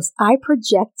 this is gross. I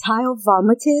projectile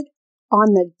vomited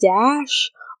on the dash,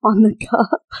 on the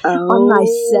cup, on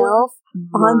myself,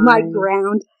 on my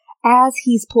ground, as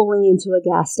he's pulling into a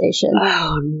gas station.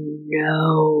 Oh,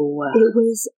 no. It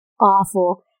was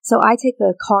awful. So I take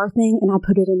the car thing and I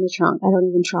put it in the trunk. I don't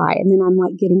even try. And then I'm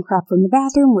like getting crap from the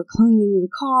bathroom. We're cleaning the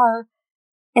car.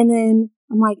 And then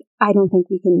I'm like, I don't think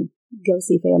we can go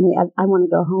see family. I want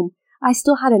to go home. I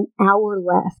still had an hour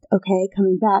left,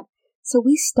 coming back. So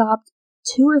we stopped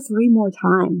 2 or 3 more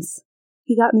times.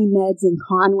 He got me meds in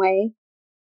Conway.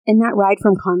 And that ride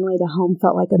from Conway to home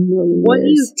felt like a million years. What do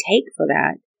you take for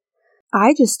that?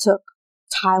 I just took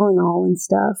Tylenol and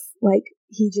stuff. Like,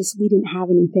 we didn't have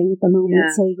anything at the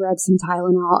moment, so he grabbed some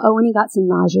Tylenol. Oh, and he got some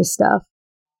nausea stuff.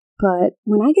 But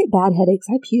when I get bad headaches,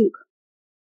 I puke.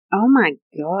 Oh my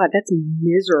God, that's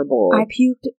miserable. I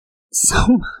puked so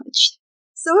much.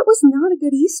 So it was not a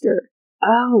good Easter.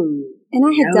 Oh, and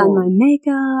I had done my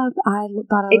makeup. I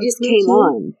thought it just came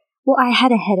on. Well, I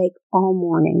had a headache all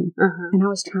morning, and I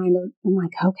was I'm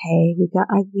like, okay, we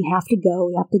have to go,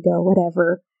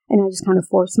 whatever. And I just kind of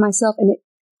forced myself, and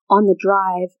on the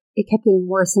drive, it kept getting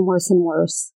worse and worse and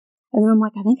worse. And then I'm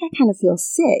like, I think I kind of feel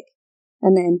sick.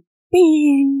 And then,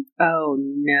 bing. Oh,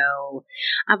 no.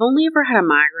 I've only ever had a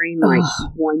migraine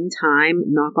one time,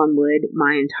 knock on wood,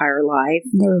 my entire life.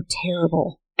 They're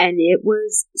terrible. And it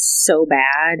was so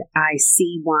bad. I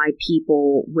see why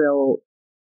people will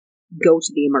go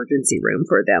to the emergency room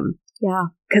for them. Yeah.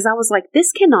 Because I was like,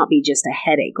 this cannot be just a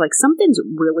headache. Like, something's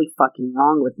really fucking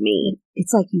wrong with me.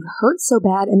 It's like you hurt so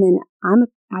bad, and then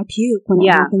I puke when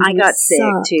it happens. I got sick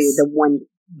too. The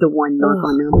one knock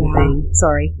on wood thing.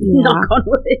 Sorry. Yeah. Knock on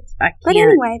wood. But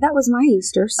anyway, that was my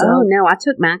Easter. So. Oh, no. I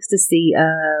took Max to see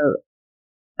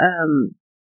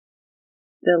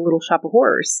the Little Shop of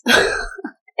Horrors.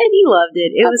 And he loved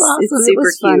it. It was awesome. It's super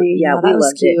cute. Funny. Yeah, we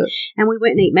loved it. And we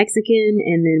went and ate Mexican,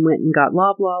 and then went and got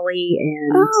loblolly.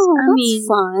 And that's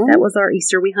fun. That was our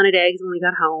Easter. We hunted eggs when we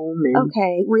got home. And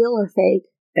okay, real or fake?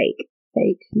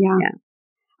 Fake. Yeah.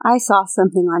 I saw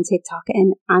something on TikTok,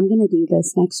 and I'm going to do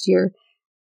this next year.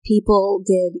 People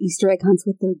did Easter egg hunts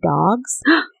with their dogs,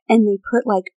 and they put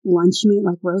like lunch meat,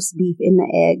 like roast beef, in the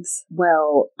eggs.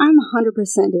 Well, I'm 100%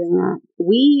 doing that.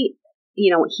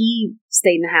 He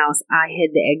stayed in the house. I hid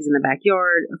the eggs in the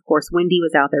backyard. Of course, Wendy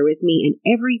was out there with me, and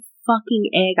every fucking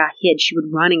egg I hid, she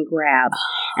would run and grab,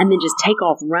 and then just take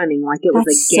off running like it was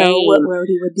a game. So what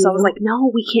Rhodey would do. So I was like, no,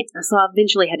 we can't. So I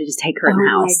eventually had to just take her in the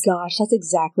house. Oh my gosh, that's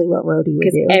exactly what Rhodey would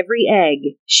do. Because every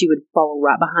egg, she would follow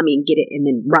right behind me and get it and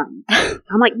then run.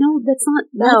 I'm like, no, that's not.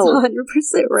 That's 100%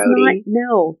 Rhodey.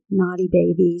 No. Naughty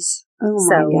babies. Oh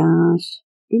my gosh.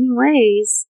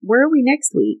 Anyways, where are we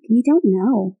next week? We don't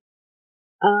know.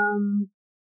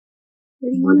 Where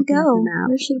do you want to go?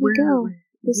 Where should we go?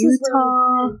 This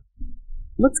Utah.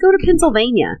 Let's go to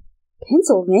Pennsylvania.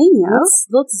 Pennsylvania?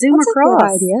 Let's zoom across.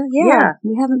 That's a good idea. Yeah.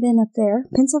 We haven't been up there.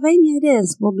 Pennsylvania it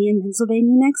is. We'll be in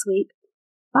Pennsylvania next week.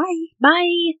 Bye.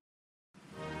 Bye.